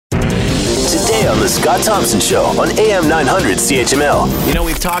today on The Scott Thompson Show on AM 900 CHML. You know,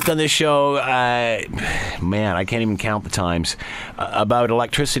 we've talked on this show, man, I can't even count the times, about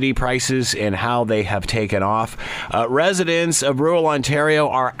electricity prices and how they have taken off. Residents of rural Ontario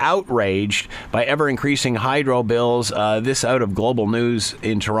are outraged by ever-increasing hydro bills. This out of Global News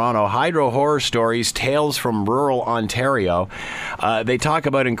in Toronto. Hydro horror stories, tales from rural Ontario. They talk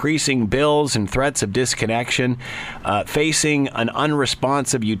about increasing bills and threats of disconnection, facing an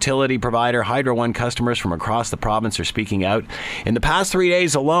unresponsive utility provider. Hydro One customers from across the province are speaking out. In the past 3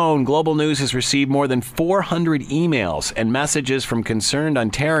 days alone, Global News has received more than 400 emails and messages from concerned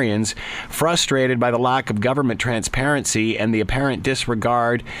Ontarians frustrated by the lack of government transparency and the apparent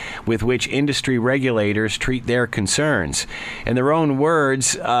disregard with which industry regulators treat their concerns. In their own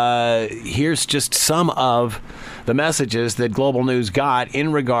words, here's just some of the messages that Global News got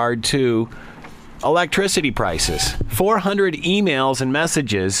in regard to electricity prices. 400 emails and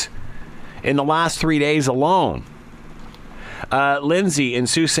messages in the last 3 days alone. Lindsay in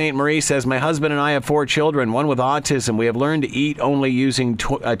Sault Ste. Marie says, my husband and I have 4 children, one with autism. We have learned to eat only using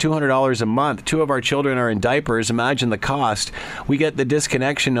 $200 a month. 2 of our children are in diapers. Imagine the cost. We get the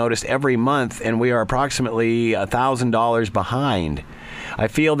disconnection notice every month, and we are approximately $1,000 behind. I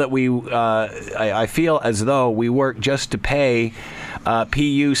feel that I feel as though we work just to pay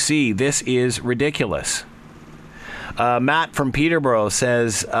PUC. This is ridiculous. Matt from Peterborough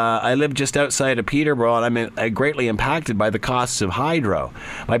says, I live just outside of Peterborough, and I'm greatly impacted by the costs of hydro.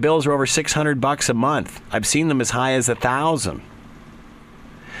 My bills are over $600 a month. I've seen them as high as $1,000.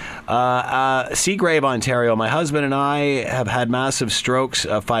 Seagrave, Ontario. My husband and I have had massive strokes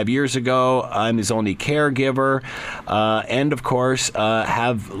 5 years ago. I'm his only caregiver, and of course,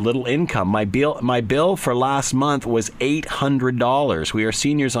 have little income. My bill for last month was $800. We are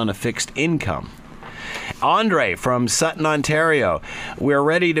seniors on a fixed income. Andre from Sutton, Ontario. We're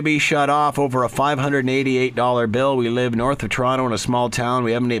ready to be shut off over a $588 bill. We live north of Toronto in a small town.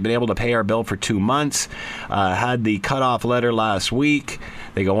 We haven't been able to pay our bill for 2 months. Had the cutoff letter last week.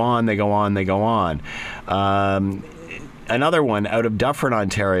 They go on, they go on, they go on. Another one out of Dufferin,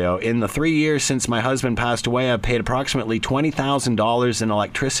 Ontario. In the 3 years since my husband passed away, I've paid approximately $20,000 in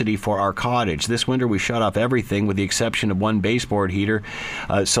electricity for our cottage. This winter, we shut off everything with the exception of one baseboard heater,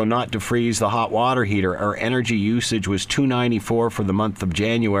 so not to freeze the hot water heater. Our energy usage was $294 for the month of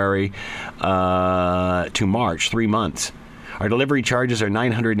January to March, 3 months. Our delivery charges are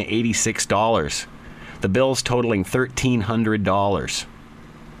 $986. The bill's totaling $1,300.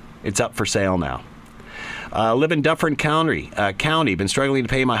 It's up for sale now. Live in Dufferin County. Been struggling to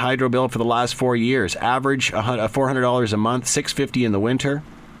pay my hydro bill for the last 4 years. Average $400 a month, $650 in the winter.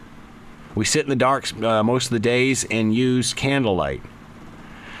 We sit in the dark most of the days and use candlelight.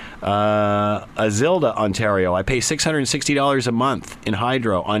 Azilda, Ontario. I pay $660 a month in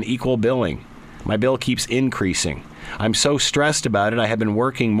hydro on equal billing. My bill keeps increasing. I'm so stressed about it. I have been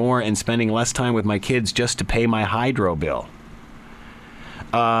working more and spending less time with my kids just to pay my hydro bill.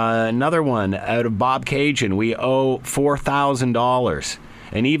 Another one out of Bob Cajun. We owe $4,000,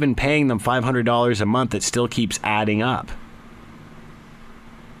 and even paying them $500 a month, it still keeps adding up.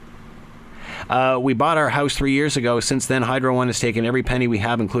 We bought our house 3 years ago. Since then, Hydro One has taken every penny we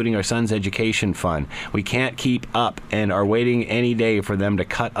have, including our son's education fund. We can't keep up and are waiting any day for them to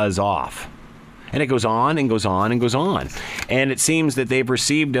cut us off. And it goes on and goes on and goes on. And it seems that they've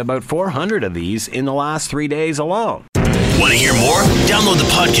received about 400 of these in the last 3 days alone. Want to hear more? Download the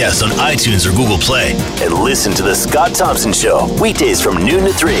podcast on iTunes or Google Play and listen to The Scott Thompson Show weekdays from noon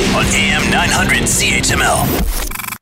to 3 on AM 900 CHML.